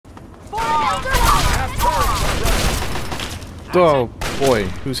Oh boy,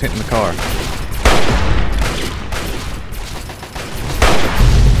 who's hitting the car?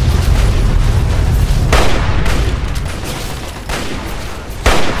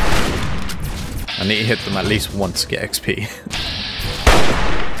 I need to hit them at least once to get XP.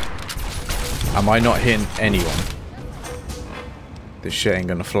 Am I not hitting anyone? This shit ain't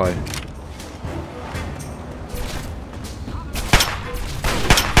gonna fly.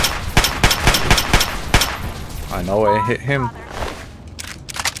 I know I hit him.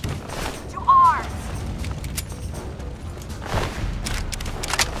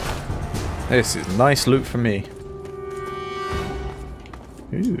 This is nice loot for me.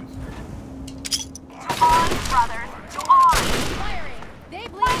 Ooh.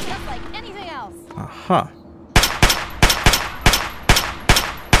 Aha.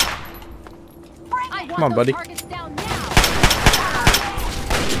 Come on, buddy.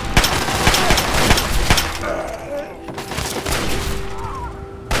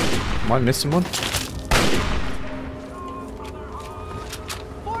 Am I missing one?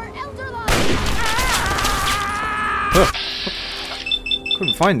 Huh.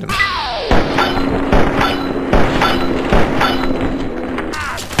 Couldn't find him.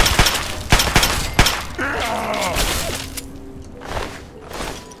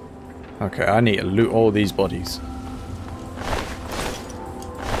 Okay, I need to loot all these bodies.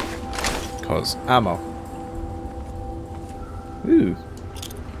 Cause ammo. Ooh.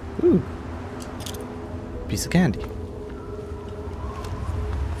 Ooh. Piece of candy.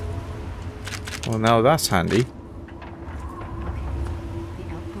 Well, now that's handy. The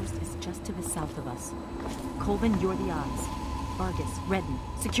outpost is just to the south of us. Colvin, you're the eyes. Vargas, Redden,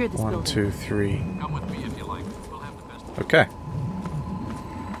 secure this building. 1, 2, 3. Come with me if you like. We'll have the best. Okay.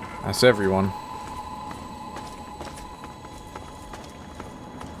 That's everyone.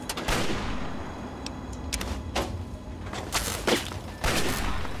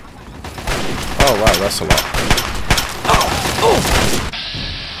 Oh wow, that's a lot.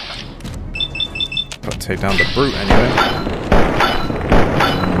 Gotta take down the brute anyway.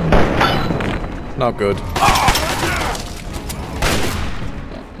 Not good.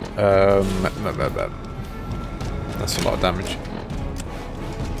 That's a lot of damage.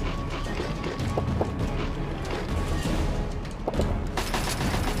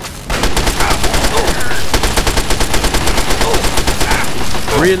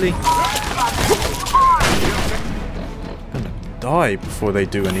 Really? I'm gonna die before they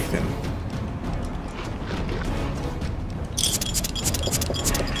do anything.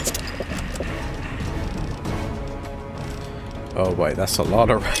 Oh wait, that's a lot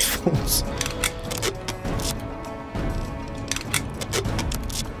of rifles.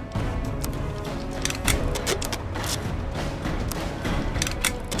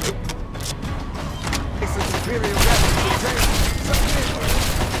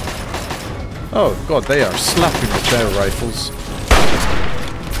 Oh god, they are slapping with their rifles.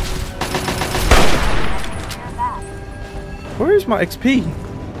 Where is my XP?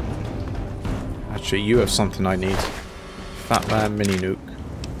 Actually, you have something I need. Fat Man mini nuke.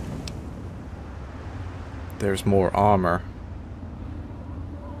 There's more armor.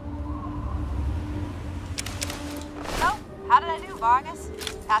 So, how did I do, Vargas?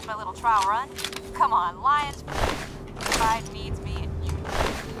 Passed my little trial run? Come on, Lions. Pride needs me and you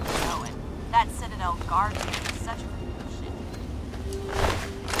know it. That Citadel guard is such a shit.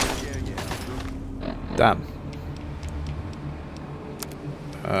 Damn.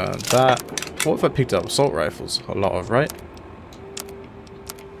 That. What if I picked up assault rifles? A lot of, right?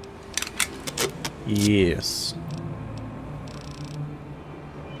 Yes.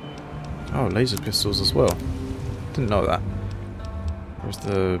 Oh, laser pistols as well. Didn't know that. Where's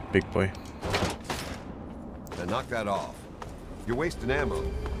the big boy? Now knock that off. You're wasting ammo.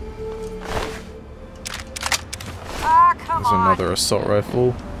 Ah, come There's on. another assault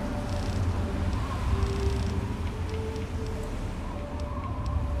rifle.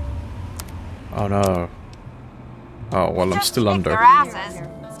 Oh no. Oh well, I'm still under.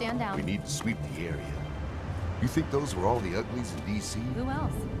 Stand down. We need to sweep the area. You think those were all the uglies in DC? Who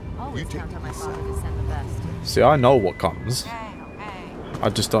else? Always You take count on my this father side. to send the best. See, I know what comes. Okay. I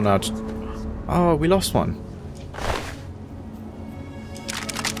just don't know how to... Oh, we lost one.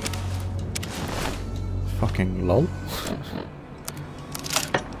 Fucking lol.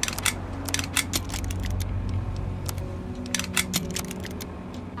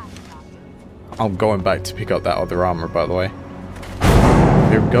 I'm going back to pick up that other armor, by the way.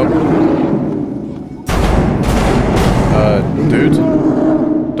 Here we go. Dude.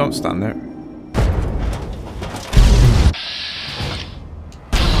 Don't stand there.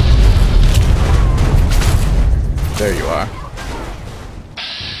 There you are.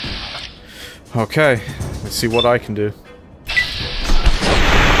 Okay, let's see what I can do.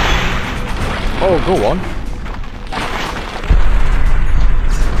 Oh, go on.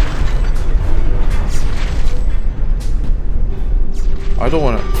 I don't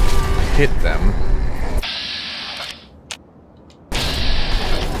want to hit them.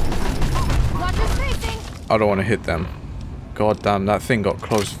 I don't want to hit them. God damn, that thing got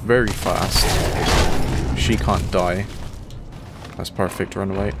close very fast. She can't die. That's perfect,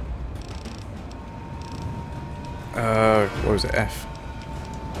 run away. What was it? F.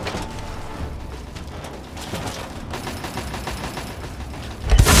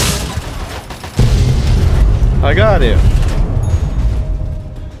 I got it.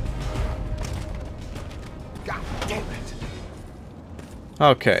 God damn it.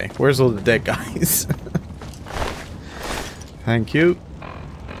 Okay, where's all the dead guys? Thank you.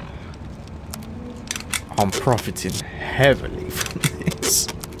 I'm profiting heavily from this.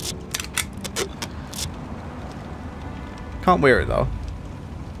 Can't wear it though.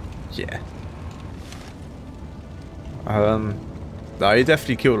 Yeah. No, you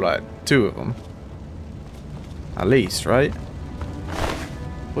definitely killed like 2 of them. At least, right?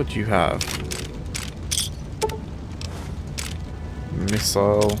 What do you have?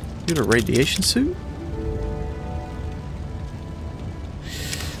 Missile. You have a radiation suit?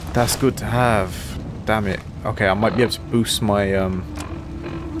 That's good to have. Damn it. Okay, I might be able to boost my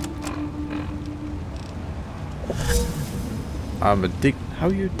I'm addicted. How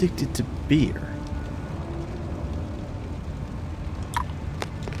are you addicted to beer?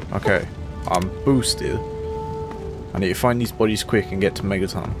 Okay, I'm boosted. I need to find these bodies quick and get to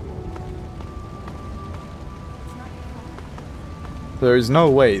Megaton. There is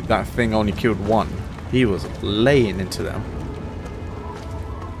no way that thing only killed 1. He was laying into them.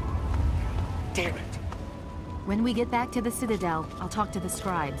 Damn it. When we get back to the Citadel, I'll talk to the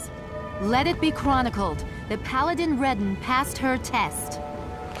scribes. Let it be chronicled that Paladin Redden passed her test.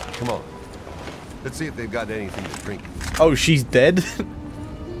 Come on. Let's see if they've got anything to drink. Oh, she's dead?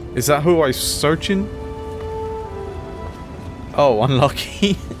 Is that who I was searching? Oh,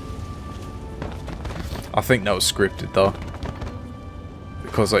 unlucky. I think that was scripted though.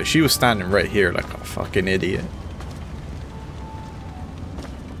 Because like she was standing right here like a fucking idiot.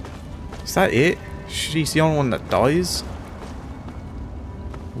 Is that it? She's the only one that dies?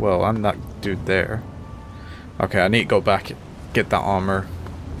 Well, I'm that dude there. Okay, I need to go back and get that armor.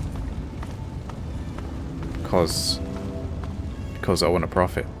 Because I want to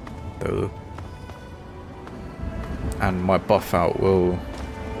profit. Duh. And my buff out will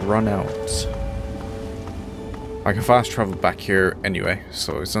run out. I can fast travel back here anyway,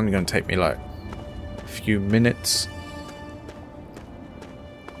 so it's only going to take me like a few minutes.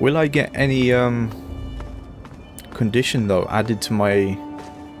 Will I get any condition though added to my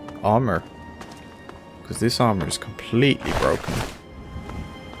armor? Because this armor is completely broken.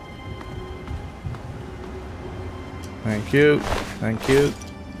 Thank you, thank you.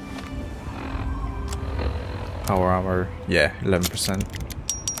 Power armor, yeah, 11%.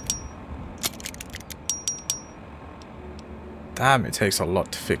 Damn, it takes a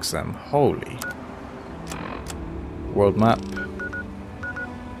lot to fix them. Holy. World map.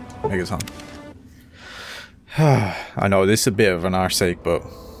 Megaton. I know this is a bit of an arse ache, but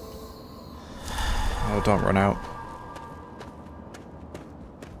oh, don't run out.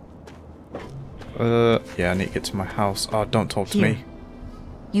 Yeah, I need to get to my house. Oh, don't talk to me.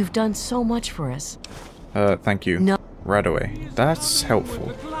 You've done so much for us. Thank you. No. Right away. That's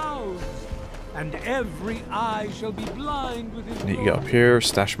helpful. And every eye shall be blind with his Need to get up here,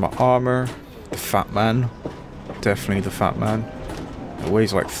 stash my armor. The fat man. Definitely the fat man. It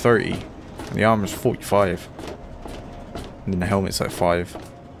weighs like 30. And the armor's 45. And then the helmet's like 5.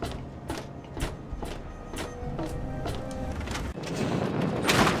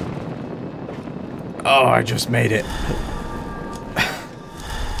 Oh, I just made it.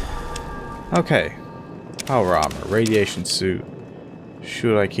 Okay. Power armor. Radiation suit.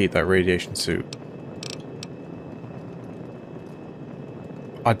 Should I keep that radiation suit?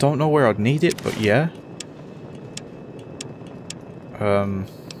 I don't know where I'd need it, but yeah.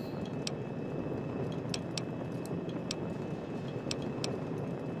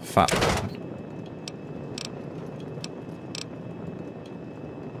 Fat man.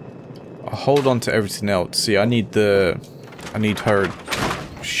 I'll hold on to everything else. See, I need her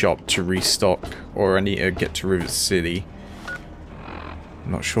shop to restock, or I need to get to Rivet City.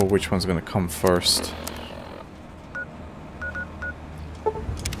 I'm not sure which one's going to come first.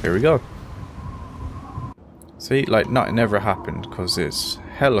 Here we go. See, like nothing ever happened because it's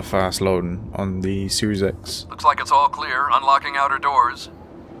hella fast loading on the Series X. Looks like it's all clear. Unlocking outer doors.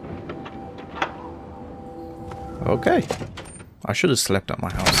 Okay. I should have slept at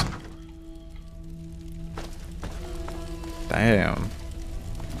my house. Damn.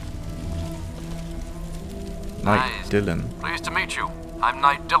 Knight Dylan. Pleased to meet you. I'm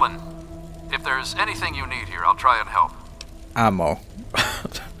Knight Dylan. If there's anything you need here, I'll try and help. Ammo.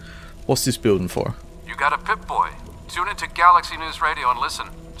 What's this building for? You got a Pip-Boy. Tune into Galaxy News Radio and listen.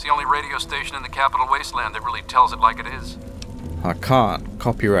 It's the only radio station in the Capital Wasteland that really tells it like it is. I can't.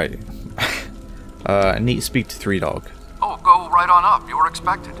 Copyright. I need to speak to 3 Dog. Oh, go right on up. You were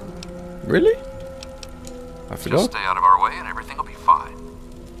expected. Really? I forgot. Just stay out of our way and everything will be fine.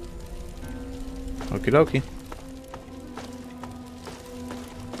 Okie dokie.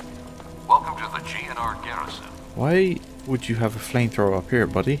 Welcome to the GNR Garrison. Why would you have a flamethrower up here,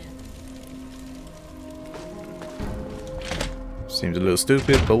 buddy? Seems a little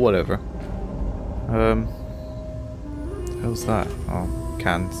stupid, but whatever. How's that? Oh,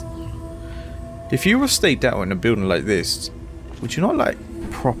 cans. If you were staked out in a building like this, would you not like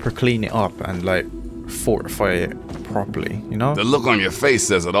proper clean it up and like fortify it properly, you know? The look on your face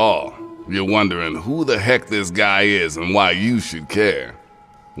says it all. You're wondering who the heck this guy is and why you should care.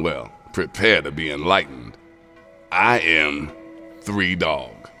 Well, prepare to be enlightened. I am 3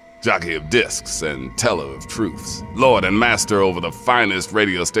 Dog, jockey of discs and teller of truths, lord and master over the finest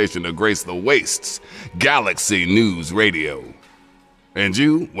radio station to grace the wastes, Galaxy News Radio. And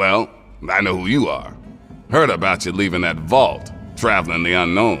you, well, I know who you are. Heard about you leaving that vault, traveling the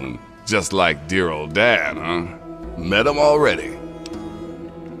unknown, just like dear old Dad, huh? Met him already.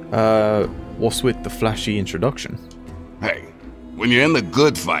 What's with the flashy introduction? Hey, when you're in the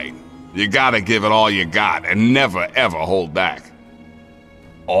good fight, you gotta give it all you got and never ever hold back.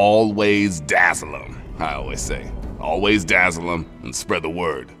 Always dazzle them, I always say. Always dazzle them and spread the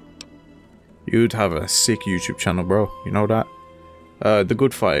word. You'd have a sick YouTube channel, bro. You know that? The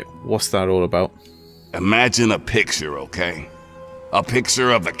good fight, what's that all about? Imagine a picture, okay? A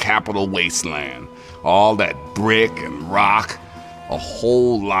picture of the Capital Wasteland. All that brick and rock. A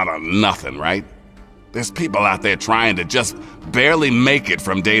whole lot of nothing, right? There's people out there trying to just barely make it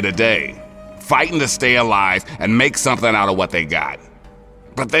from day to day. Fighting to stay alive and make something out of what they got.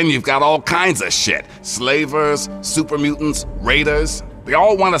 But then you've got all kinds of shit. Slavers, super mutants, raiders. They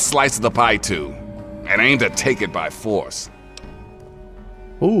all want a slice of the pie too. And aim to take it by force.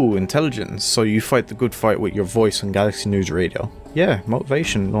 Ooh, intelligence. So you fight the good fight with your voice on Galaxy News Radio. Yeah,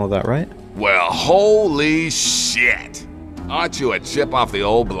 motivation and all that, right? Well, holy shit. Aren't you a chip off the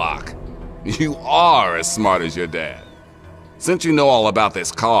old block? You are as smart as your dad. Since you know all about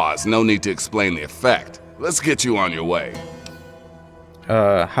this cause, no need to explain the effect. Let's get you on your way.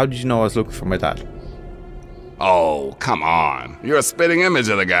 How did you know I was looking for my dad? Oh, come on. You're a spitting image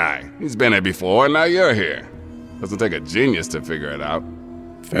of the guy. He's been here before, and now you're here. Doesn't take a genius to figure it out.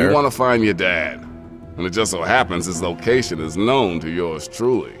 Fair. You want to find your dad. And it just so happens his location is known to yours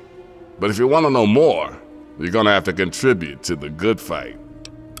truly. But if you want to know more, you're gonna have to contribute to the good fight.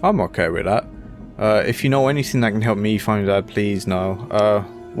 I'm okay with that. If you know anything that can help me find your dad, please know.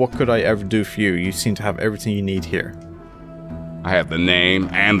 What could I ever do for you? You seem to have everything you need here. I have the name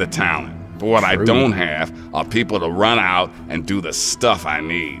and the talent. But what I don't have are people to run out and do the stuff I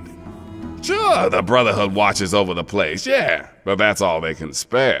need. Sure, the Brotherhood watches over the place, yeah, but that's all they can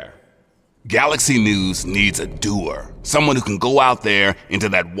spare. Galaxy News needs a doer. Someone who can go out there into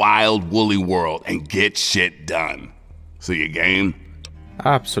that wild, woolly world and get shit done. So you game?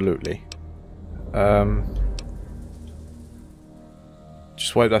 Absolutely.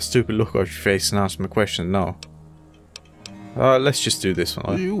 Just wipe that stupid look off your face and ask me a question. No. Let's just do this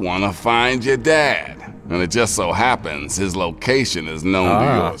one. You want to find your dad. And it just so happens his location is known to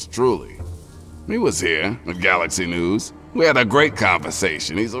yours truly. He was here at Galaxy News. We had a great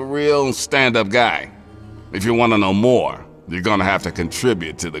conversation. He's a real stand-up guy. If you want to know more, you're gonna have to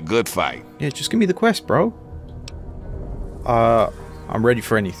contribute to the good fight. Yeah, just give me the quest, bro. I'm ready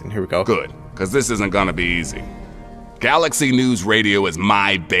for anything. Here we go. Good, because this isn't gonna be easy. Galaxy News Radio is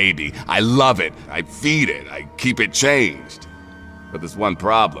my baby. I love it. I feed it. I keep it changed. But there's one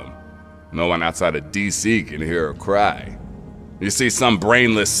problem. No one outside of DC can hear her cry. You see, some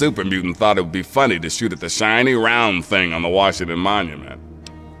brainless super mutant thought it would be funny to shoot at the shiny round thing on the Washington Monument.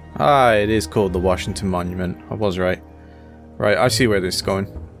 It is called the Washington Monument. I was right. Right, I see where this is going.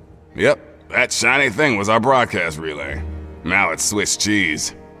 Yep, that shiny thing was our broadcast relay. Now it's Swiss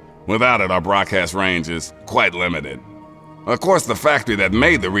cheese. Without it, our broadcast range is quite limited. Of course, the factory that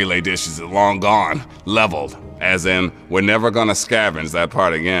made the relay dishes is long gone, leveled, as in, we're never gonna scavenge that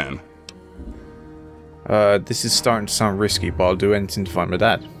part again. This is starting to sound risky, but I'll do anything to find my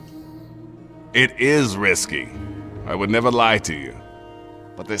dad. It is risky. I would never lie to you.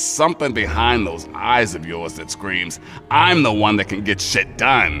 But there's something behind those eyes of yours that screams, I'm the one that can get shit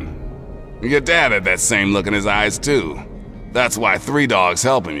done. Your dad had that same look in his eyes too. That's why 3 Dog's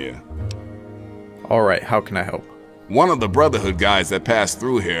helping you. Alright, how can I help? One of the Brotherhood guys that passed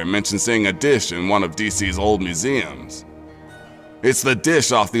through here mentioned seeing a dish in one of DC's old museums. It's the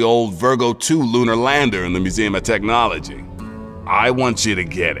dish off the old Virgo 2 lunar lander in the Museum of Technology. I want you to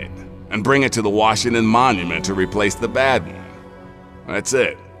get it and bring it to the Washington Monument to replace the bad one. That's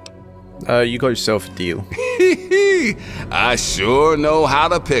it. You got yourself a deal. I sure know how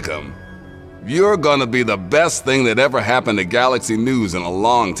to pick 'em. You're gonna be the best thing that ever happened to Galaxy News in a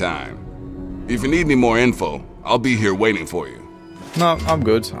long time. If you need any more info, I'll be here waiting for you. No, I'm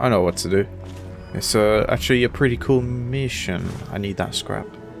good. I know what to do. It's actually a pretty cool mission. I need that scrap.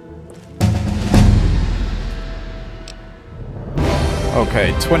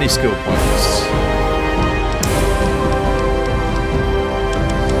 Okay, 20 skill points.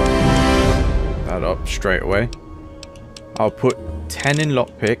 That up straight away. I'll put 10 in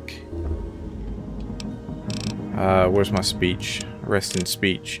lockpick. Where's my speech? Rest in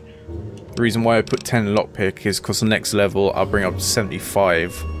speech. The reason why I put 10 in lockpick is because the next level I'll bring up to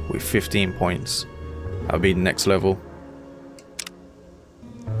 75 with 15 points. That'll be the next level.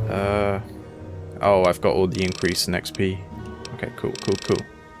 Oh, I've got all the increase in XP. Okay, cool.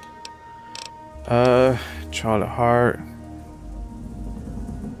 Charlotte Hart.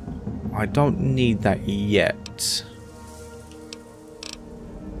 I don't need that yet.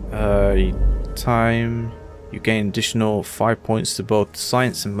 Time. You gain additional 5 points to both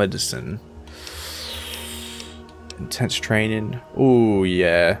science and medicine. Intense training. Oh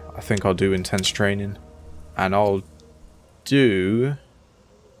yeah, I think I'll do intense training. And I'll do...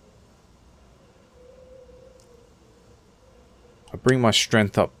 I'll bring my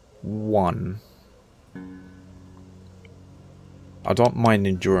strength up 1. I don't mind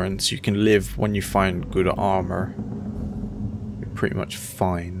endurance. You can live when you find good armor. You're pretty much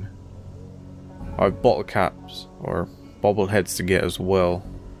fine. I have bottle caps or bobbleheads to get as well.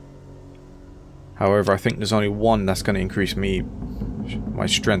 However, I think there's only one that's going to increase my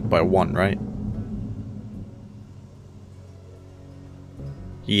strength by 1, right?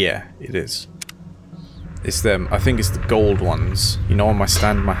 Yeah, it is. It's them. I think it's the gold ones. You know, on my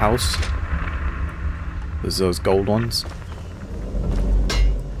stand in my house, there's those gold ones.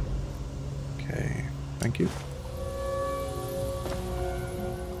 Okay, thank you.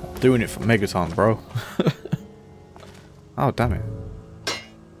 I'm doing it for Megaton, bro. Oh, damn it.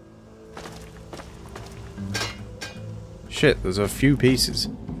 Shit, there's a few pieces.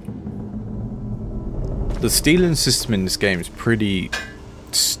 The stealing system in this game is pretty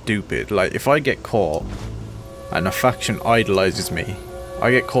stupid. Like, if I get caught and a faction idolizes me, I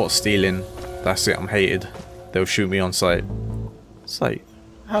get caught stealing, that's it, I'm hated. They'll shoot me on sight. It's like,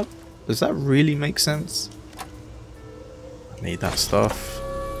 how does that really make sense? I need that stuff.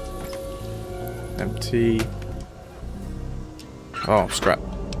 Empty. Oh, scrap.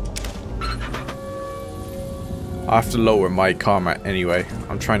 I have to lower my karma anyway.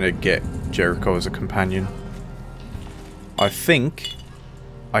 I'm trying to get Jericho as a companion. I think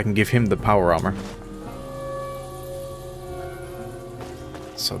I can give him the power armor.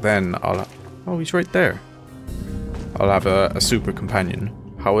 So then I'll... Oh, he's right there. I'll have a super companion.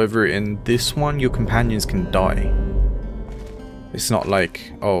 However, in this one, your companions can die. It's not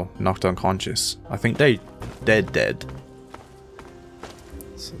like, oh, knocked unconscious. I think they're dead.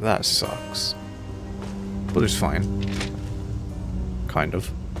 So that sucks. But it's fine. Kind of.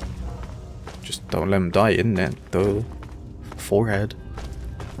 Just don't let them die, isn't it? Though. Forehead.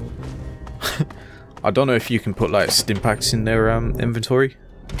 I don't know if you can put like stimpaks in their inventory.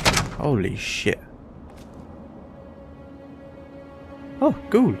 Holy shit. Oh,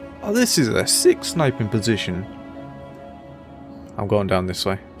 cool. Oh, this is a sick sniping position. I'm going down this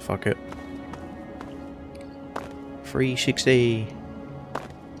way. Fuck it. 360.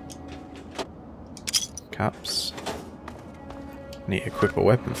 Caps. Need to equip a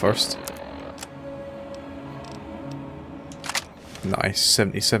weapon first. Nice.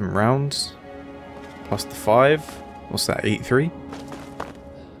 77 rounds. Plus the 5. What's that? 83?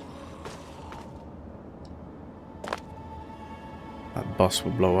 That bus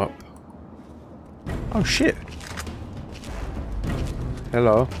will blow up. Oh shit.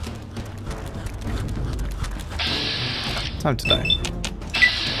 Hello. Time to die.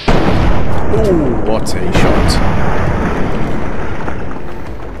 Oh, what a shot.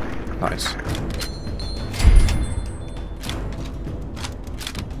 Nice.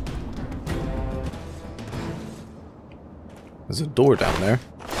 There's a door down there.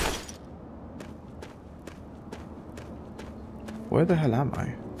 Where the hell am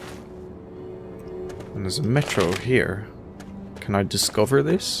I? And there's a metro here. Can I discover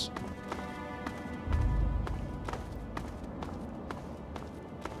this?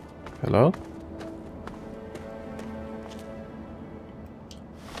 Hello?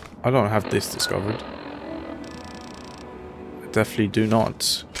 I don't have this discovered. I definitely do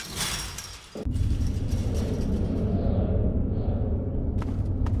not.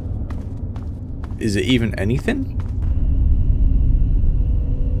 Is it even anything?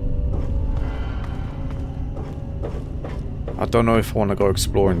 I don't know if I want to go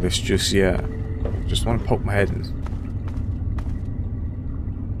exploring this just yet. Just want to poke my head in.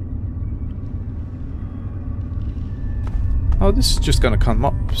 Oh, this is just gonna come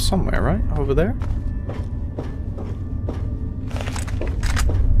up somewhere, right? Over there?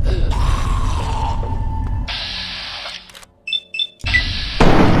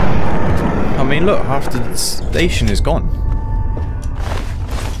 I mean, look, half the station is gone.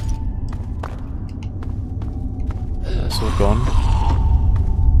 That's all gone.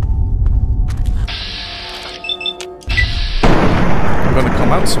 I'm gonna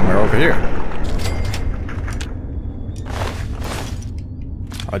come out somewhere over here.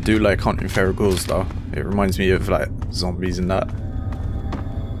 I do like hunting feral ghouls though. It reminds me of like zombies and that.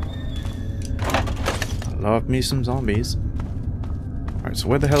 I love me some zombies. Alright, so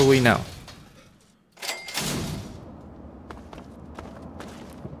where the hell are we now?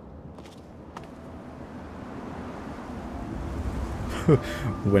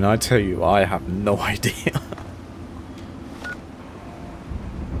 When I tell you, I have no idea.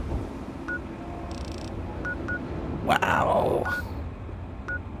 Wow.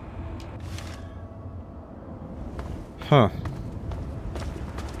 Huh.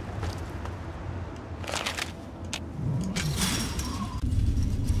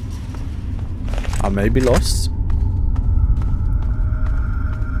 I may be lost.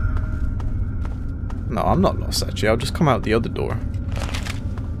 No, I'm not lost actually. I'll just come out the other door.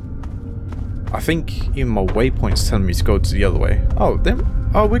 I think even my waypoint's telling me to go to the other way. Oh, then.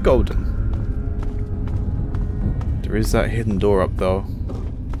 Oh, we're golden. There is that hidden door up though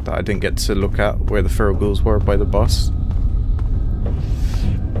that I didn't get to look at, where the feral ghouls were by the bus.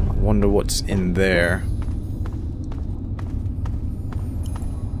 I wonder what's in there.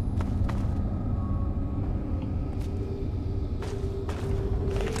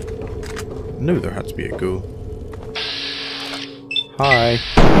 I knew there had to be a ghoul. Hi.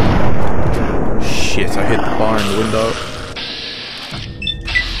 Shit, I hit the bar in the window.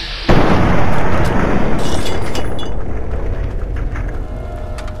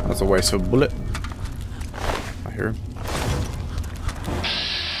 That's a waste of a bullet. I hear him.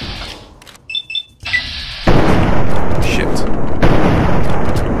 Shit.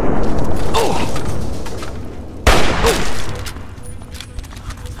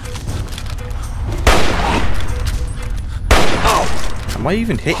 Am I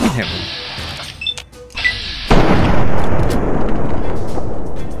even hitting him?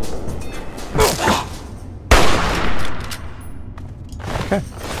 Okay,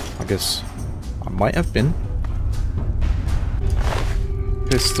 I guess I might have been.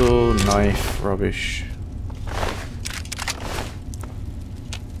 Pistol, knife, rubbish.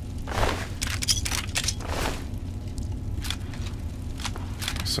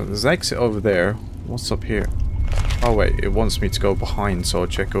 So there's an exit over there. What's up here? Oh wait, it wants me to go behind, so I'll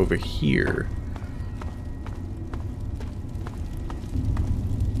check over here.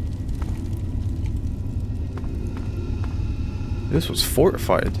 This was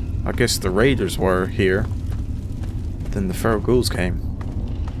fortified. I guess the raiders were here. Then the feral ghouls came.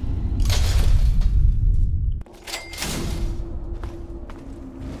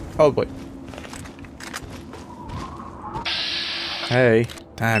 Oh boy. Hey,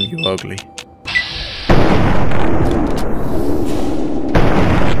 damn you ugly.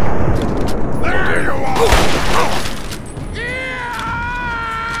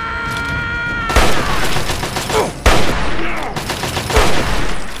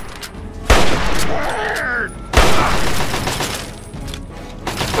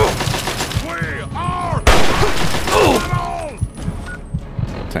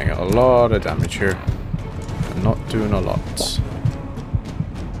 Taking a lot of damage here. I'm not doing a lot.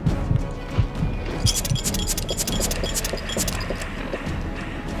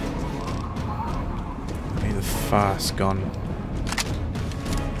 I need a fast gun.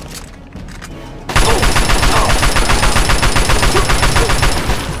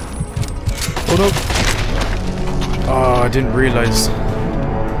 Hold up. Oh, I didn't realize.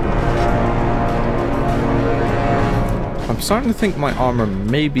 I'm starting to think my armor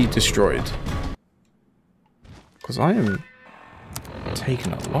may be destroyed. Because I am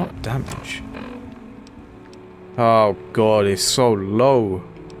Taking a lot of damage. Oh god, it's so low.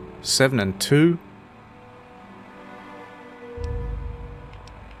 7 and 2.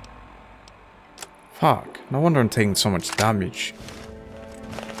 Fuck, no wonder I'm taking so much damage.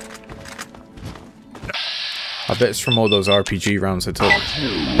 I bet it's from all those RPG rounds I took.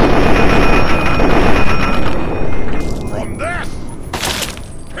 From this!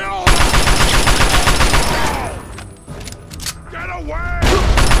 Hell! Get away!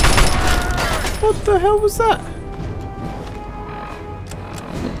 What the hell was that?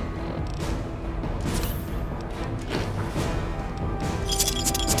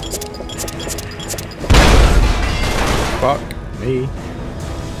 Fuck me.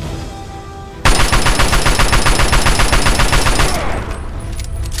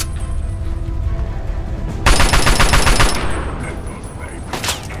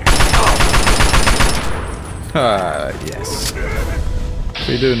 Ah, yes. What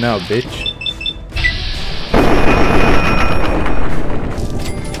are you doing now, bitch?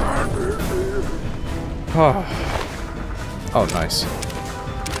 Oh, nice.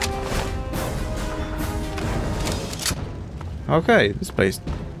 Okay, this place.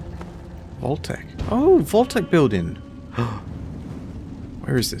 Vault-Tec. Oh, Vault-Tec building.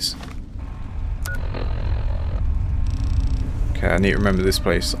 Where is this? Okay, I need to remember this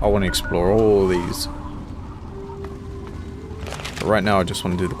place. I want to explore all these. But right now, I just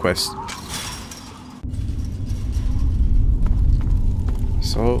want to do the quest.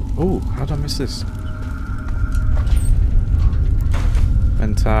 So, oh, how did I miss this?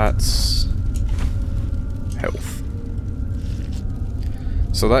 Ventats. Health.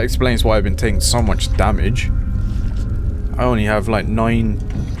 So that explains why I've been taking so much damage. I only have like 9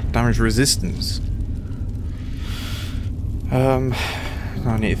 damage resistance.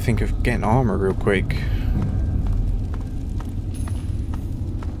 I need to think of getting armor real quick.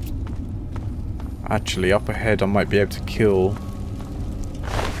 Actually, up ahead I might be able to kill.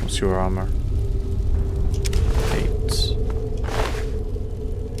 What's your armor? 8.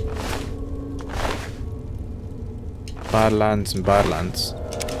 Badlands and Badlands.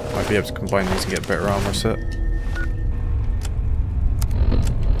 Might be able to combine these and get a better armor set.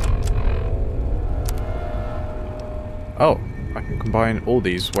 Oh, I can combine all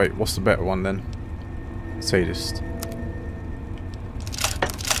these. Wait, what's the better one then? Sadist.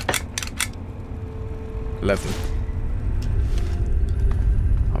 11.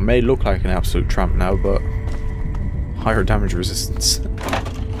 I may look like an absolute tramp now, but higher damage resistance.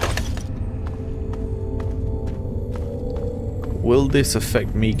 Will this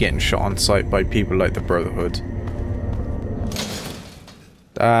affect me getting shot on sight by people like the Brotherhood?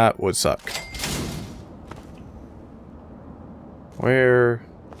 That would suck. Where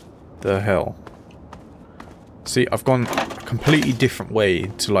the hell? See, I've gone a completely different way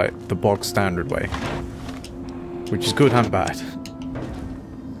to like the bog standard way. Which is good and bad.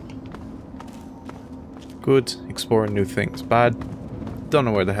 Good, exploring new things. Bad, don't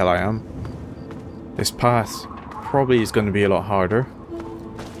know where the hell I am. This path probably is going to be a lot harder.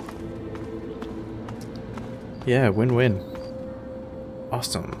 Yeah, win-win.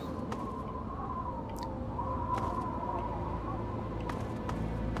 Awesome.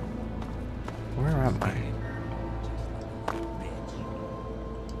 Where am I?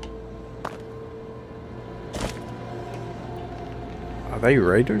 Are they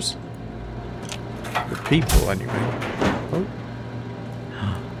raiders? The people, anyway. Oh.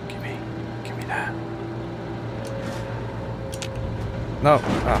 Give me that. No.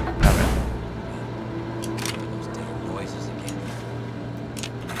 Ah, damn it.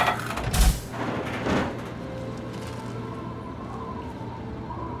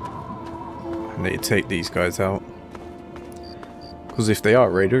 I need to take these guys out. Because if they are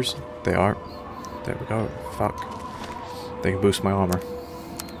raiders, they are. There we go. Fuck. They can boost my armor.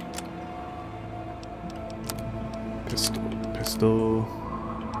 Pistol.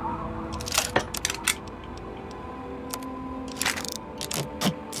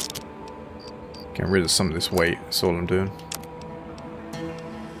 Getting rid of some of this weight, that's all I'm doing.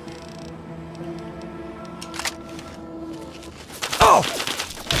 Oh!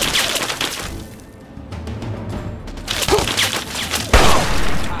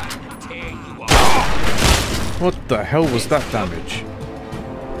 What the hell was that damage?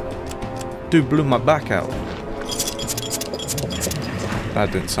 Dude blew my back out. That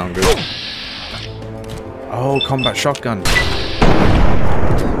didn't sound good. Oh, combat shotgun.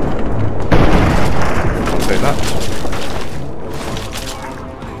 I'll take that.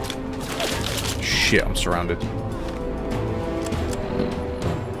 Shit, I'm surrounded.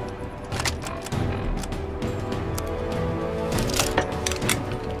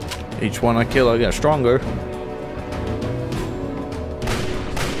 Each one I kill, I get stronger.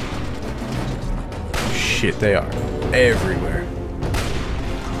 Shit, they are everywhere.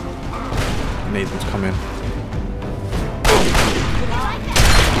 I need them to come in.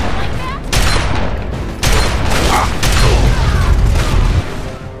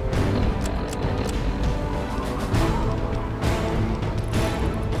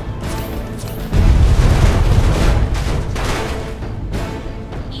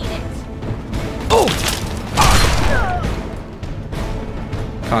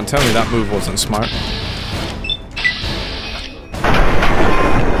 Can't tell me that move wasn't smart.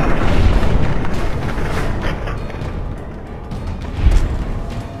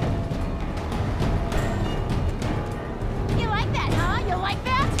 You like that, huh? You like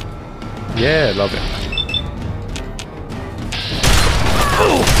that? Yeah, love it.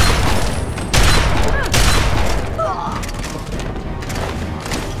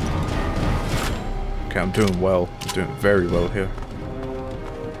 Okay, I'm doing well. I'm doing very well here.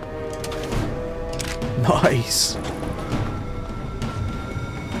 Nice.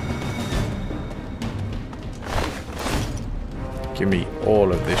 Give me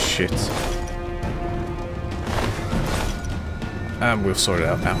all of this shit. And we'll sort it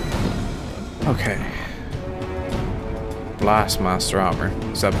out now. Okay. Blast Master Armor.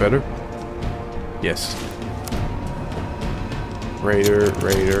 Is that better? Yes. Raider,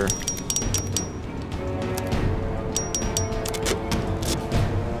 Raider.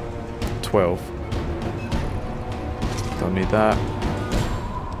 Don't need that.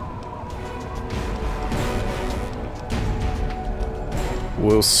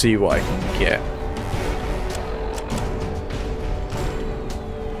 We'll see what I can get.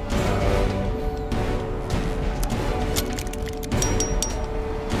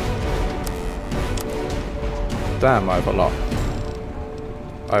 Damn, I have a lot.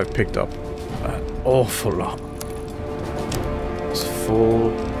 I've picked up an awful lot. It's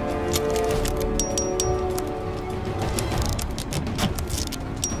full.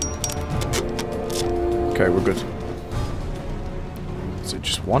 Okay, we're good. Is it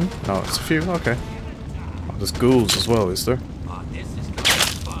just one? No, it's a few. Okay. Oh, there's ghouls as well, is there?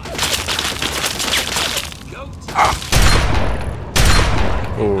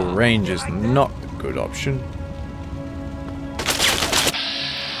 Oh, range is not a good option.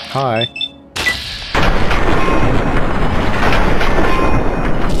 Hi.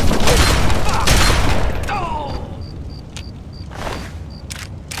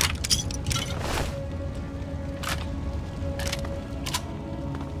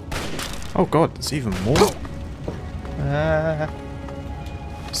 Oh god, there's even more.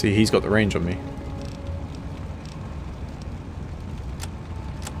 See, he's got the range on me.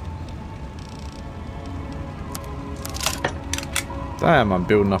 Damn, I'm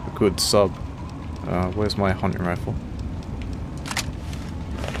building up a good sub. Where's my hunting rifle?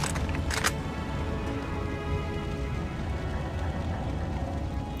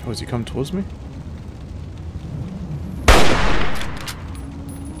 Oh, has he come towards me?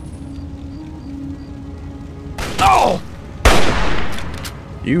 Oh!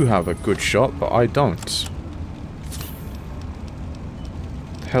 You have a good shot, but I don't.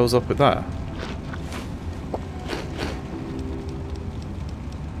 What the hell's up with that?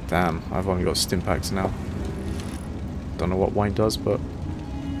 Damn, I've only got stim packs now. Don't know what wine does, but...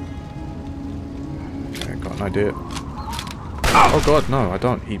 Okay, got an idea. Oh god, no, I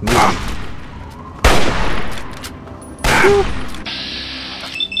don't. He moved.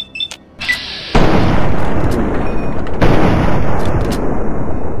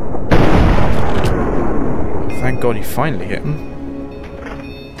 Thank god he finally hit him.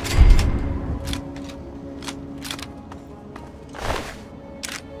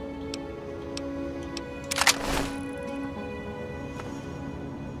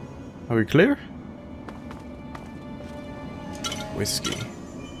 Are we clear? Whiskey.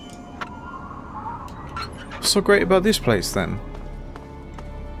 What's so great about this place then?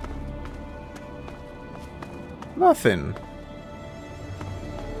 Nothing.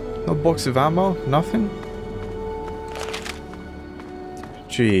 No box of ammo? Nothing?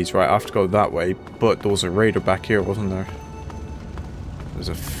 Jeez, right, I have to go that way, but there was a raider back here, wasn't there? There's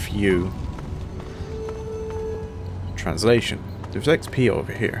a few. Translation. There's XP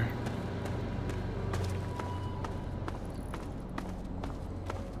over here.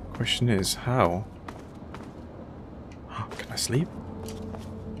 Question is, how? Can I sleep?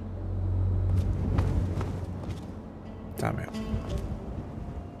 Damn it.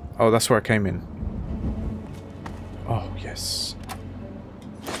 Oh, that's where I came in. Oh, yes.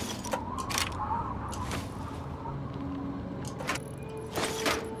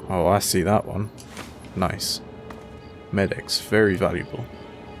 Oh, I see that one. Nice. Medics, very valuable.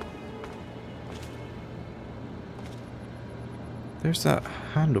 There's that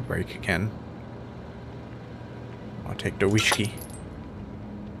handle brake again. I'll take the whiskey.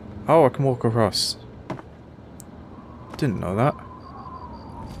 Oh, I can walk across. Didn't know that.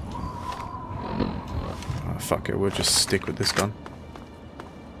 Oh, fuck it, we'll just stick with this gun.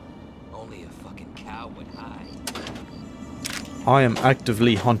 Only a fucking cow would hide. I am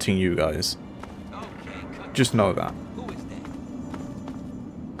actively hunting you guys. Just know that. Who is that?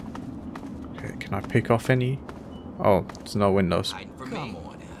 Okay, can I pick off any? Oh, there's no windows. Hiding from me. Come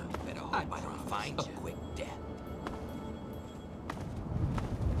on now. Better hope I don't find you. A quick death.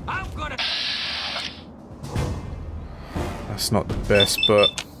 I'm gonna. That's not the best,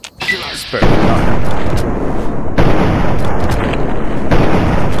 but it's better than nothing.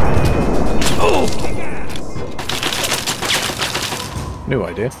 New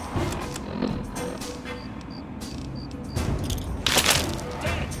idea.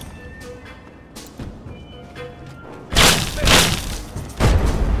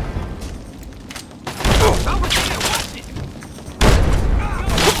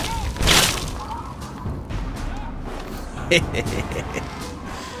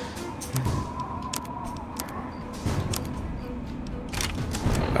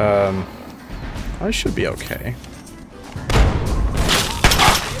 I should be okay.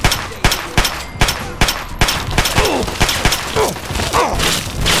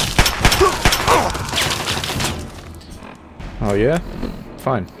 Oh yeah?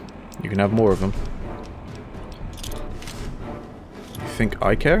 Fine. You can have more of them. You think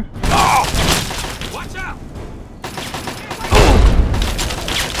I care? Watch out!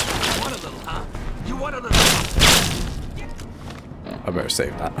 You want a little, huh? You want a little? I better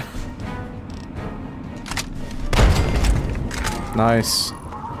save that. Nice.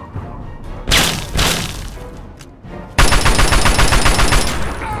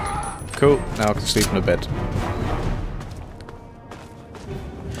 Cool. Now I can sleep in a bed.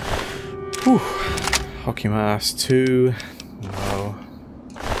 Whew. Hockey mask 2. No.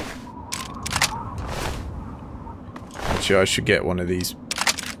 Actually, I should get one of these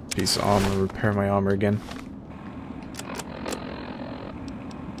pieces of armor, repair my armor again.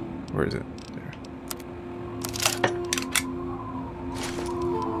 Where is it? There.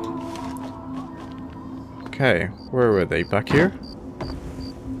 Okay, where were they? Back here?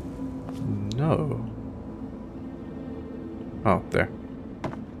 No. Oh, there.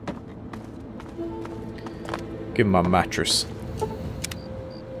 Give him my mattress.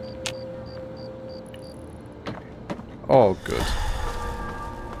 Oh, good.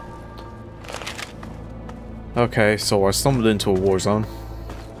 Okay, so I stumbled into a war zone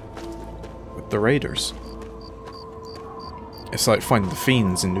with the raiders. It's like finding the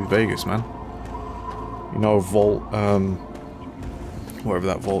fiends in New Vegas, man. You know, vault, wherever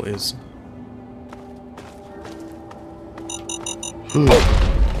that vault is.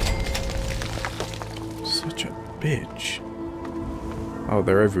 Such a bitch. Oh,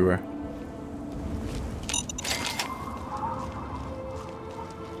 they're everywhere.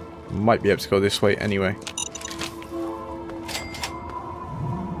 Might be able to go this way anyway.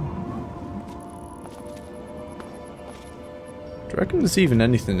 Do you reckon there's even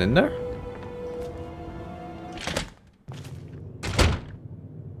anything in there?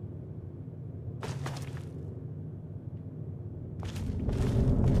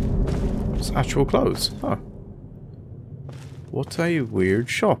 It's actual clothes. Huh. What a weird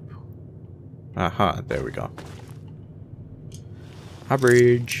shop. Aha, there we go.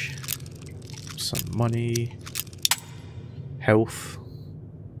 Average. Some money. Health.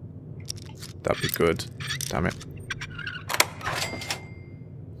 That'd be good. Damn it.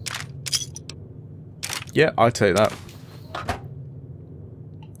 Yeah, I'd take that.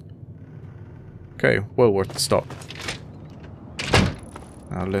 Okay, well worth the stop.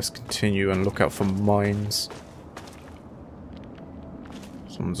 Now let's continue and look out for mines.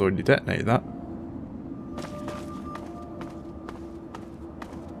 Someone's already detonated that.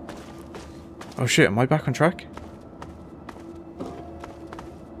 Oh shit, am I back on track?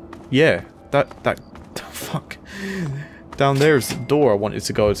 Yeah, that fuck. Down there is the door I wanted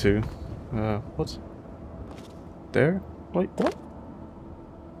to go to. What? There? Wait, what?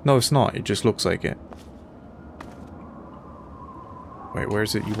 No, it's not. It just looks like it. Wait, where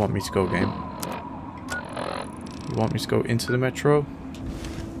is it you want me to go, game? You want me to go into the metro?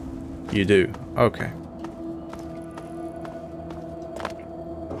 You do. Okay.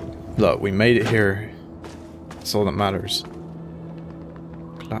 Look, we made it here. That's all that matters.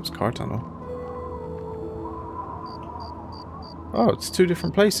 Collapsed car tunnel. Oh, it's two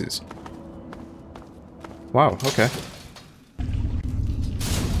different places. Wow, okay.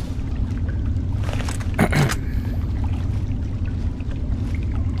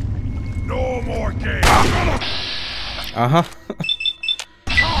 No more games. Uh-huh.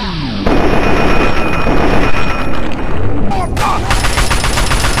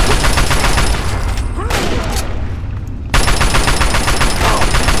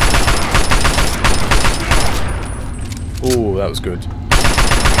 Oh, that was good.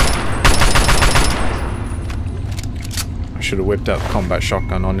 I should have whipped out the combat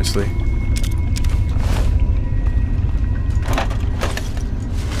shotgun, honestly.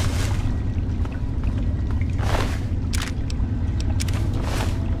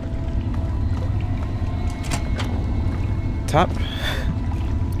 Tap.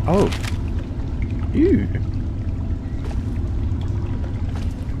 Oh. Ew.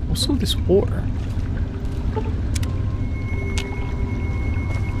 What's all this water?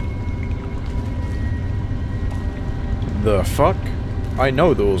 The fuck? I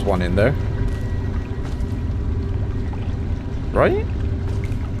know there was one in there. Right?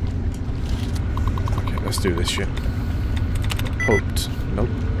 Okay, let's do this shit. Hoped. Nope.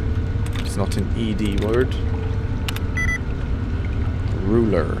 It's not an ED word.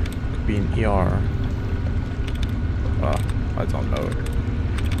 Ruler. Could be an ER. I don't know.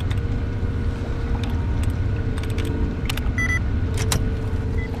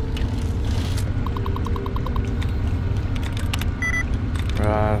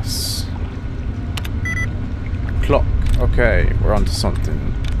 Brass. Clock. Okay, we're onto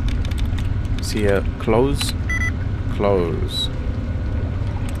something. See here. Close. Close.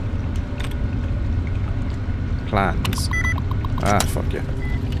 Plans. Ah, fuck yeah.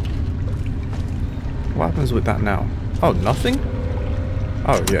 What happens with that now? Oh, nothing?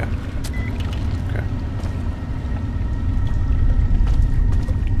 Oh, yeah. Okay.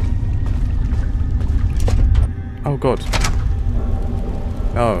 Oh, God.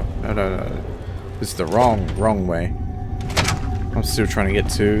 No, no, no, no. This is the wrong way. I'm still trying to get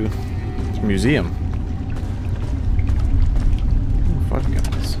to the museum. Oh, fuck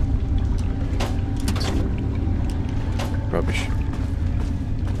guys. Rubbish.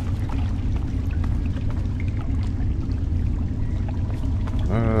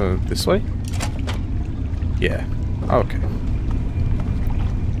 This way? Yeah. Okay.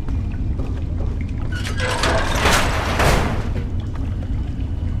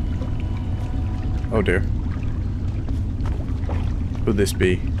 Oh dear. Who'd this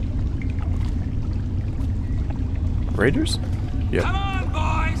be? Raiders? Yeah. Come on,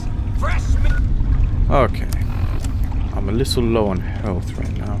 boys! Fresh meat! Okay. I'm a little low on health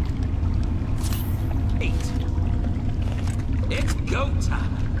right now. It's go time.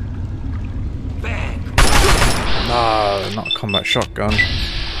 Bang! Nah, not a combat shotgun.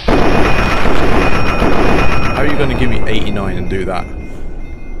 How are you gonna give me 89 and do that?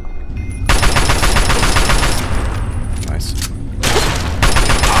 Nice.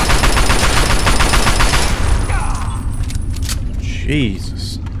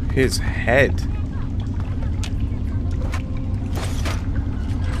 Jesus. His head.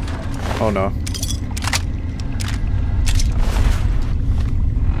 Oh no.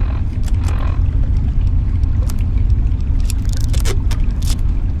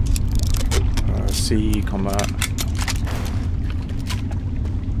 C combat.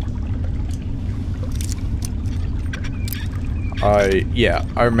 Yeah,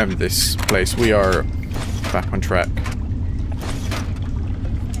 I remember this place. We are back on track.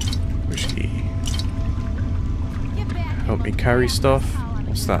 Whiskey. Help me carry stuff.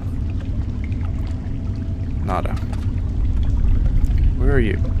 What's that? Nada. Where are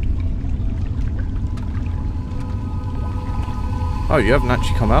you? Oh, you haven't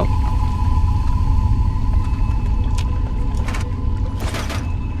actually come out?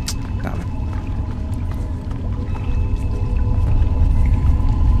 Damn it.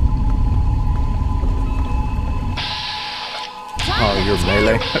 Oh, you're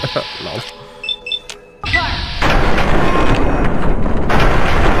melee. Lol.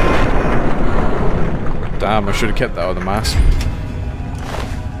 Damn, I should have kept that other mask.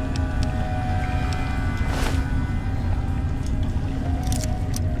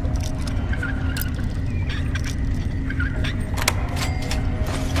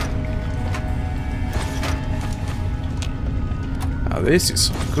 Now this is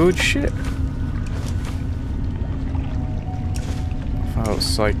some good shit. File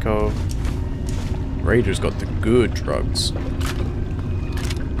Psycho. Raiders got the good drugs.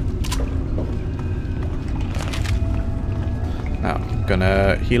 Now,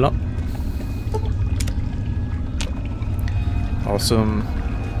 gonna heal up. Awesome.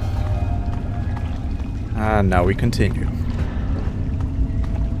 And now we continue.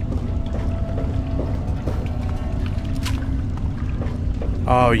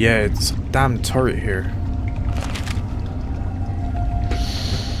 Oh yeah, it's a damn turret here.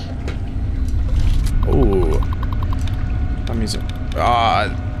 Ooh. That means...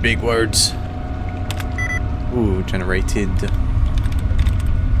 Ah, big words. Ooh, generated.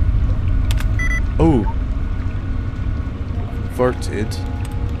 Ooh. Converted.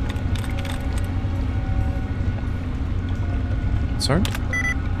 Concerned?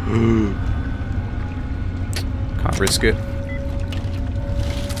 Can't risk it.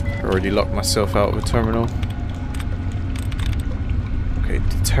 Already locked myself out of a terminal. Okay,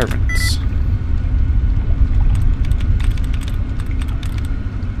 deterrence.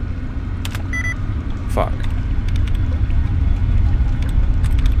 Fuck.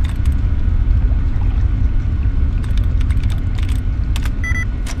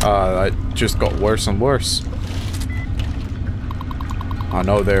 That just got worse and worse. I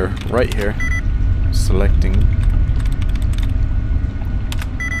know they're right here. Selecting.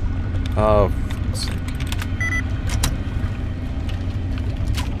 Oh, for fuck's sake.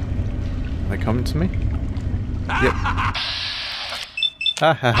 Are they coming to me? Yep.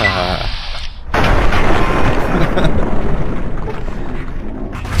 Ha ha ha.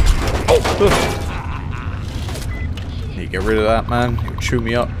 You get rid of that, man. He'll chew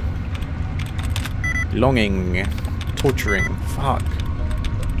me up. Longing. Torturing. Fuck.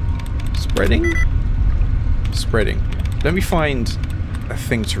 Spreading? Spreading. Let me find a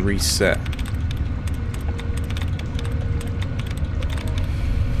thing to reset.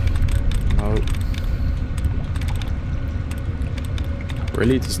 No.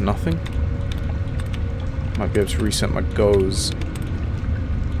 Really? There's nothing? Might be able to reset my goes.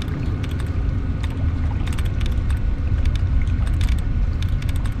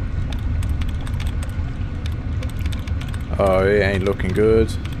 Oh, it ain't looking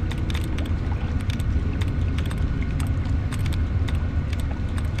good.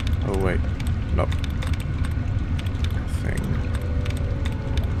 Oh wait, no. Thing.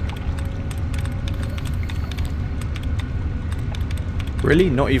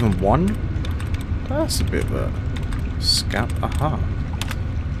 Really? Not even one? That's a bit of a scam. Aha.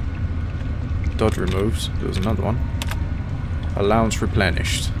 Dodge removed. There was another one. Allowance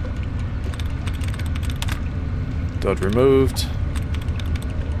replenished. Dodge removed.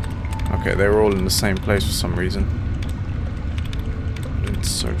 Okay, they were all in the same place for some reason. Let's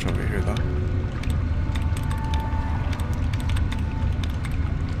search over here though.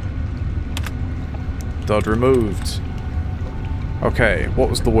 Dodge removed. Okay, what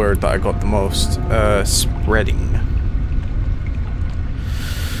was the word that I got the most? Spreading.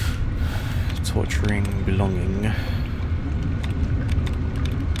 Torturing, belonging.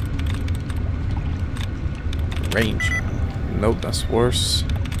 Range. Nope, that's worse.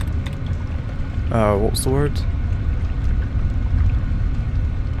 What was the word?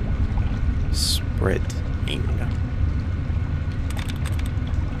 Spreading.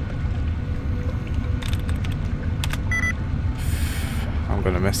 I'm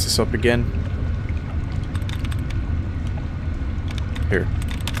gonna mess this up again. Here.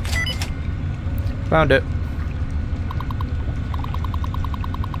 Found it.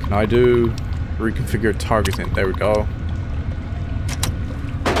 Can I do reconfigure targeting? There we go.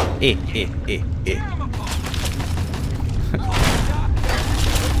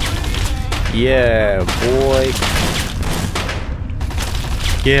 Yeah, boy.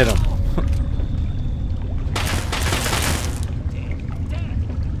 Get him.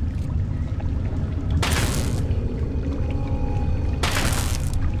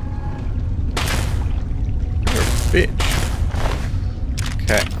 Bitch.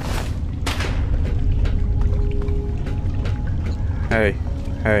 Okay. Hey.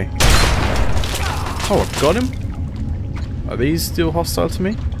 Hey. Oh, I got him? Are these still hostile to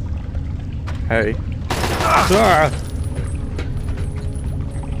me? Hey. Ah.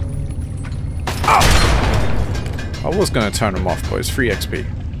 I was gonna turn them off, but it's free XP.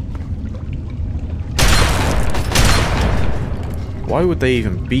 Why would they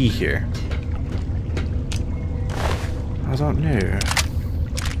even be here? I don't know.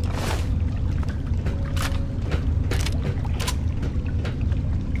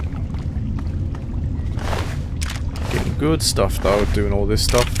 Getting good stuff though, doing all this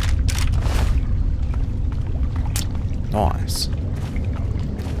stuff. Nice.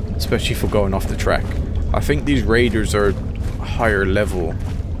 Especially for going off the track. I think these raiders are higher level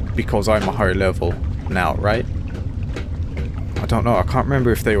because I'm a higher level now, right? I don't know. I can't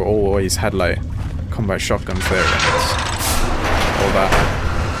remember if they always had like combat shotguns there. All that.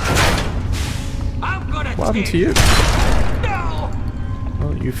 What happened to you?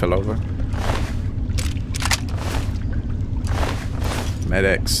 Oh, you fell over.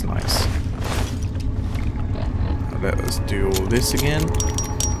 Medics, nice. Let us do all this again.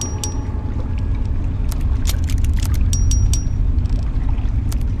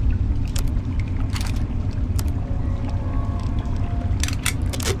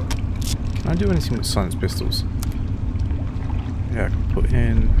 Can I do anything with silence pistols? Yeah, I can put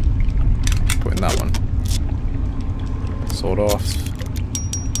in that one. Sawed off.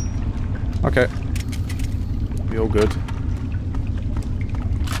 Okay. Be all good.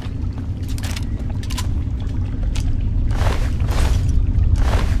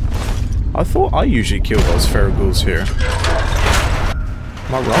 I thought I usually kill those feral ghouls here.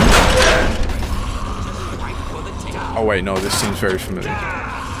 Am I wrong? Oh wait, no, this seems very familiar.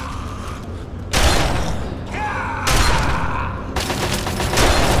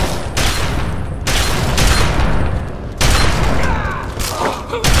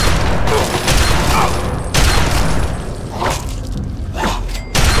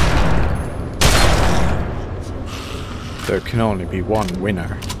 There can only be one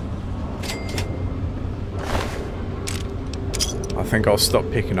winner. I think I'll stop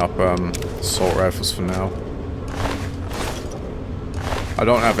picking up assault rifles for now. I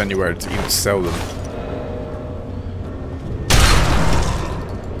don't have anywhere to even sell them.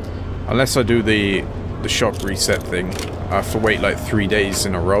 Unless I do the shop reset thing. I have to wait like 3 days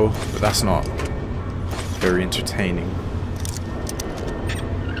in a row, but that's not very entertaining.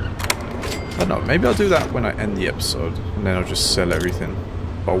 I don't know, maybe I'll do that when I end the episode, and then I'll just sell everything.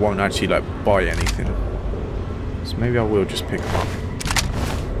 But I won't actually like buy anything. So maybe I will just pick them up.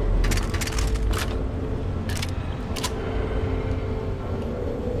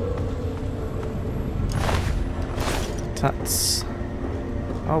 That's...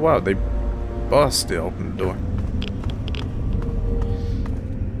 Oh wow, they busted open the door.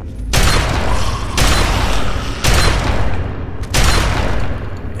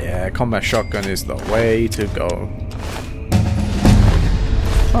 Yeah, combat shotgun is the way to go.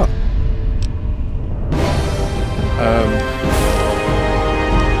 Oh.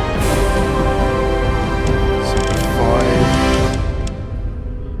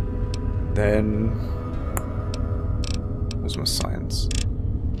 Then where's my science?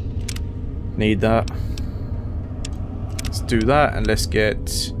 Need that. Let's do that, and let's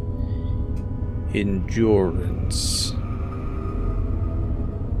get endurance.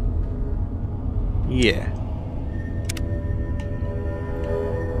 Yeah.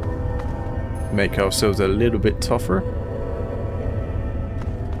 Make ourselves a little bit tougher.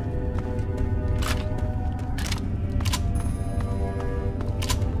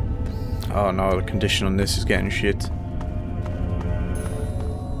 Oh no, the condition on this is getting shit.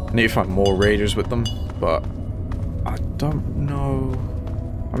 I need to find more raiders with them, but I don't know.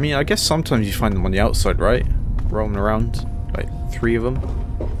 I mean, I guess sometimes you find them on the outside, right? Roaming around, like 3 of them.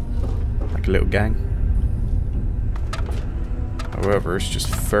 Like a little gang. However, it's just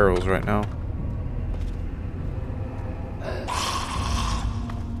ferals right now. I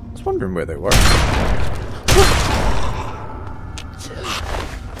was wondering where they were.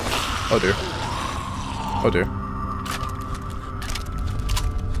 Oh dear. Oh dear.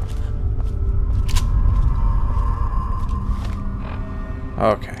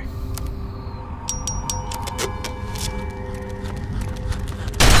 Okay.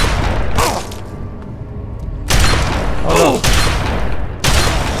 Oh no.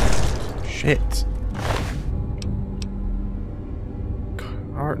 Shit.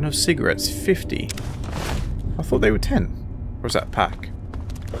 Alright, no cigarettes. 50. I thought they were 10. Where's that pack?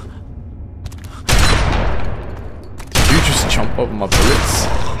 Did you just jump over my bullets?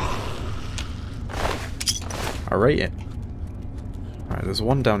 I rate it. Alright, there's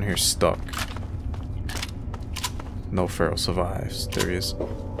one down here stuck. No feral survives. There he is.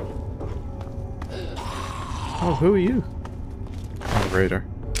 Oh, who are you? Oh, raider.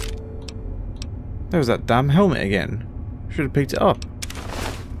 There's that damn helmet again. Should have picked it up.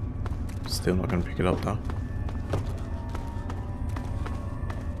 Still not gonna pick it up though.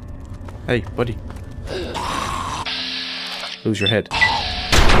 Hey, buddy. Lose your head.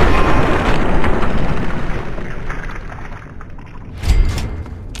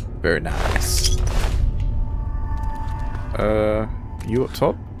 Very nice. You up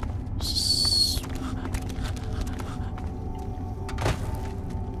top?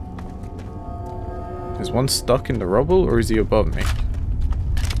 Is one stuck in the rubble, or is he above me?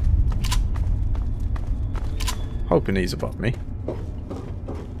 Hoping he's above me.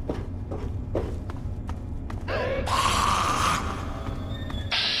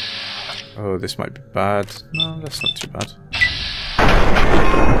 Oh, this might be bad. No, that's not too bad.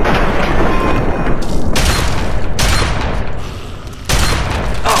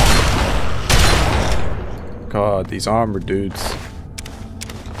 God, these armored dudes.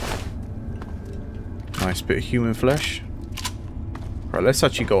 Nice bit of human flesh. Right, let's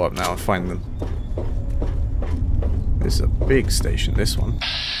actually go up now and find them. This is a big station, this one.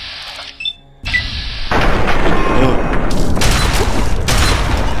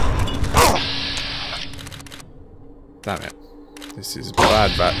 Damn it. This is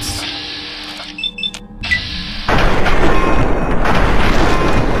bad, bats.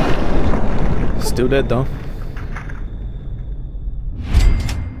 Still dead though.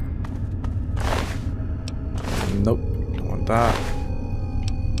 Nope, don't want that.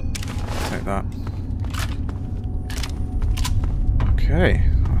 Take that. Okay.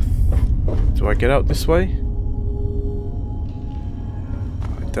 Do I get out this way?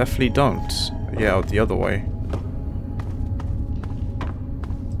 I definitely don't. Yeah, out the other way.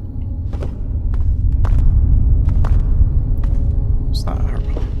 What's that?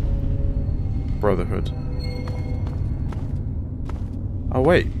 Brotherhood. Oh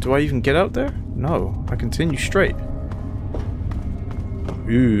wait, do I even get out there? No, I continue straight.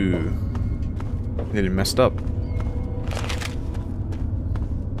 Ooh. Nearly messed up.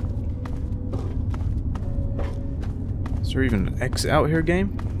 Is there even an exit out here, game?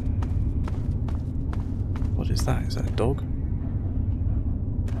 What is that? Is that a dog?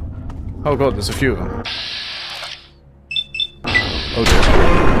 Oh god, there's a few of them. Oh dear.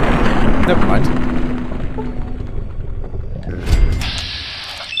 Never mind.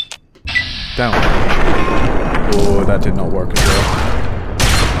 Down. Oh, that did not work as well.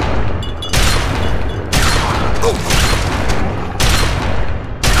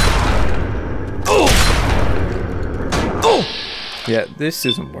 Yeah, this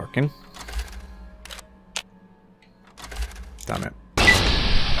isn't working. Damn it.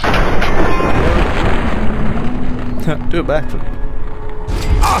 Do a backflip.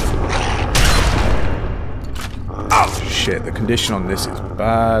 Oh shit, the condition on this is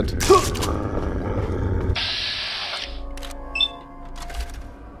bad.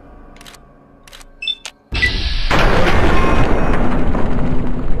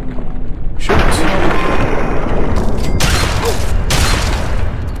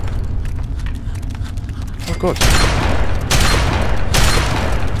 God.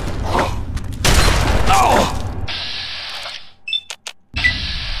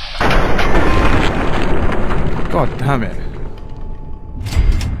 God damn it.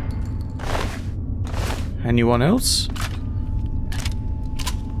 Anyone else?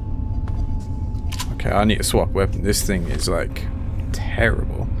 Okay, I need to swap weapon. This thing is like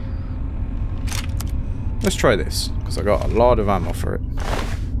terrible. Let's try this, because I got a lot of ammo for it.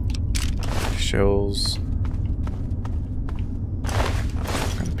 Shells.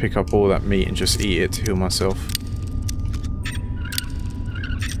 Pick up all that meat and just eat it to heal myself.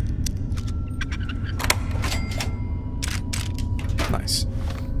 Nice.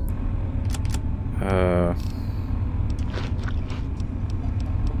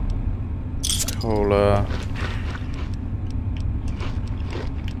 Cola.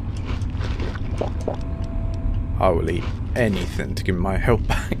 I will eat anything to give me my health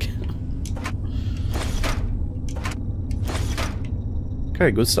back. Okay,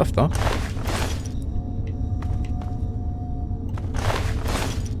 good stuff though.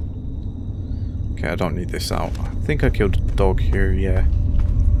 Okay, I don't need this out. I think I killed a dog here, yeah.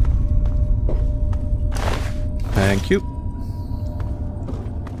 Thank you.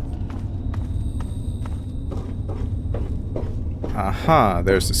 Aha,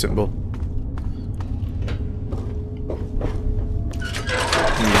 there's the symbol.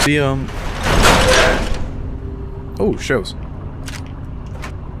 Museum. Oh, shows.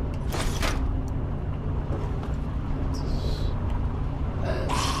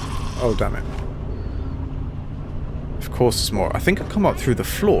 Oh, damn it. Of course there's more. I think I come up through the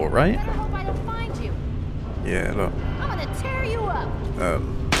floor, right? I hope I don't find you. Yeah, look. I'm gonna tear you up.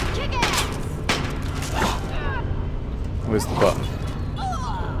 Kick ass. Where's the button?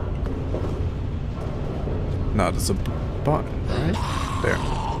 No, there's a button, right? There.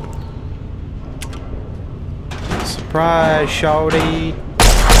 Surprise, shawty!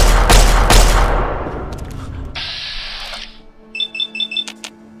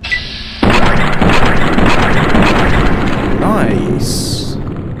 Nice.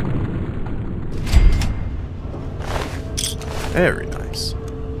 Very nice.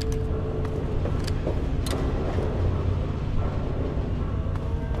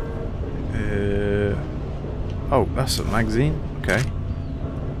 Oh, that's a magazine. Okay.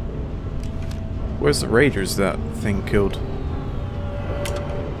 Where's the raiders that thing killed?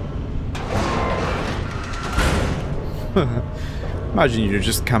 Imagine you're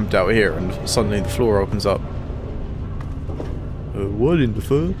just camped out here and suddenly the floor opens up. What in the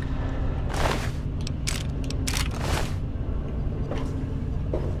fuck?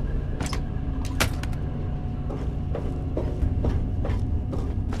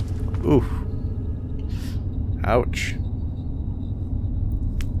 Oof. Ouch.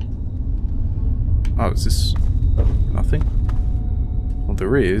 Oh, is this nothing? Well,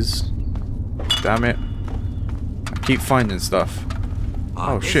 there is. Damn it. I keep finding stuff.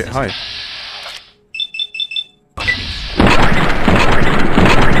 Oh shit, hi.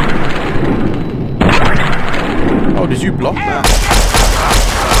 Oh, did you block that?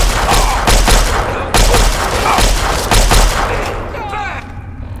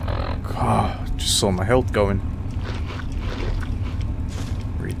 God, just saw my health going.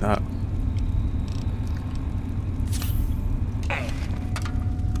 Read that.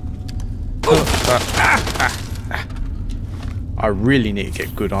 I really need to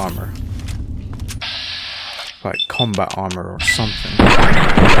get good armor. Like combat armor or something. Damn,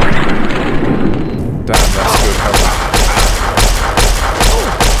 that's good help.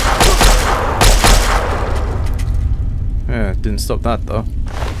 Yeah, didn't stop that though.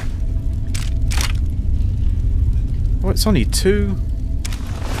 Oh, it's only 2.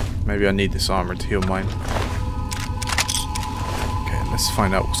 Maybe I need this armor to heal mine. Okay, let's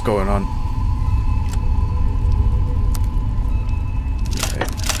find out what's going on.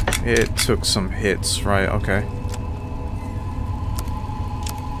 It took some hits, right, okay.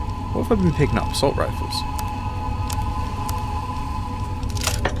 What have I been picking up? Assault rifles.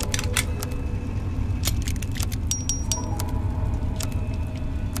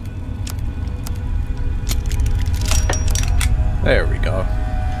 There we go.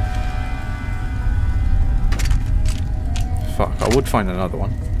 Fuck, I would find another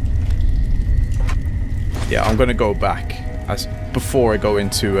one. Yeah, I'm gonna go back as before I go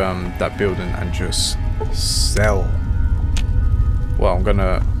into that building and just sell. Well, I'm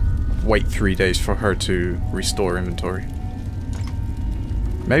gonna wait 3 days for her to restore inventory.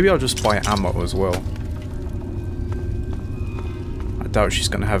 Maybe I'll just buy ammo as well. I doubt she's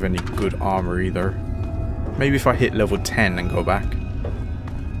gonna have any good armor either. Maybe if I hit level 10 and go back,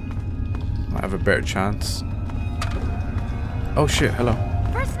 might have a better chance. Oh shit, hello.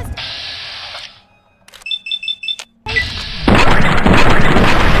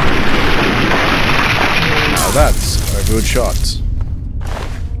 Now that's a good shot.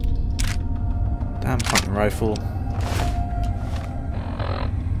 Damn hunting rifle.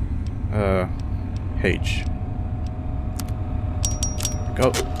 H.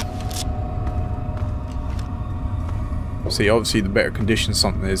 Go. See, obviously the better condition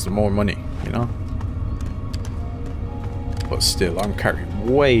something is, the more money, you know? But still, I'm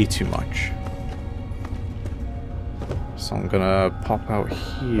carrying way too much. So I'm gonna pop out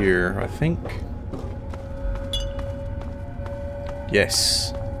here, I think.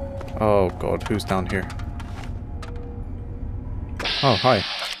 Yes. Oh god, who's down here? Oh, hi.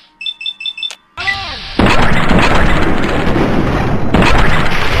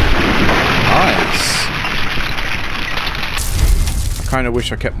 I kind of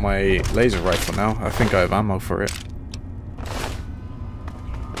wish I kept my laser rifle now. I think I have ammo for it.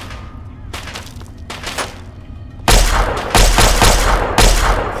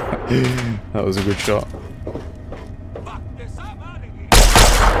 That was a good shot.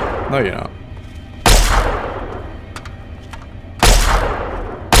 No, you're not.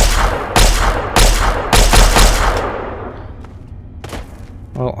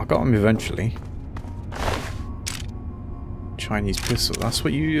 Well, I got him eventually. Chinese pistol, that's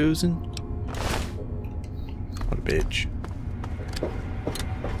what you're using? What a bitch.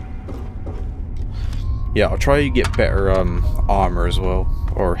 Yeah, I'll try to get better armor as well,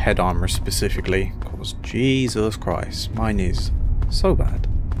 or head armor specifically, because Jesus Christ, mine is so bad.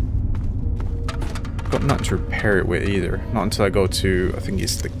 Got nothing to repair it with either, not until I go to, I think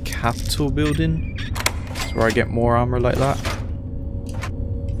it's the Capital building. That's where I get more armor like that.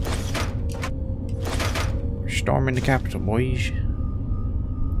 We're storming the Capital, boys.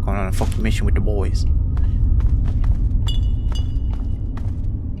 Going on a fucking mission with the boys.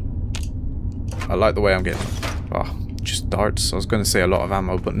 I like the way I'm getting. Oh, just darts. I was going to say a lot of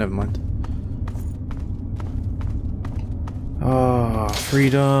ammo, but never mind. Ah, oh,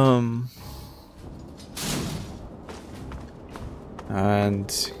 freedom. And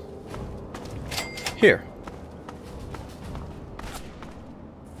here.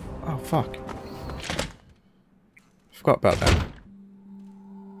 Oh fuck. Forgot about that.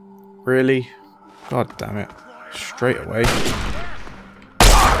 Really? God damn it. Straight away. Is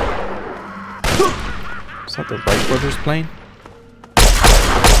that the Wright brothers plane?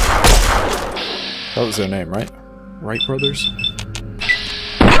 That was their name, right? Wright brothers?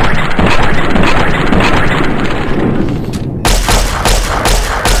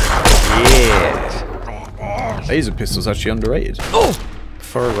 Yeah! Laser pistol's actually underrated. Oh!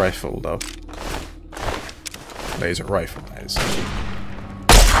 For a rifle, though. Laser rifle, that is.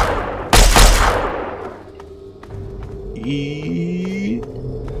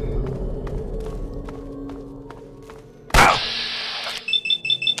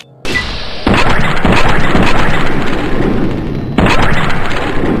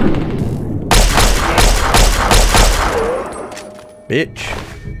 Bitch.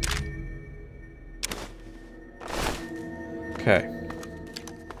 Okay.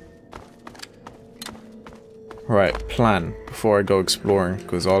 Right, plan before I go exploring,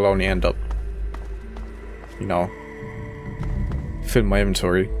 because I'll only end up, you know, fill my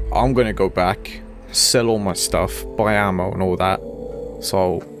inventory. I'm gonna go back, sell all my stuff, buy ammo and all that.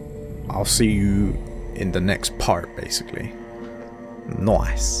 So I'll see you in the next part, basically.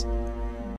 Nice.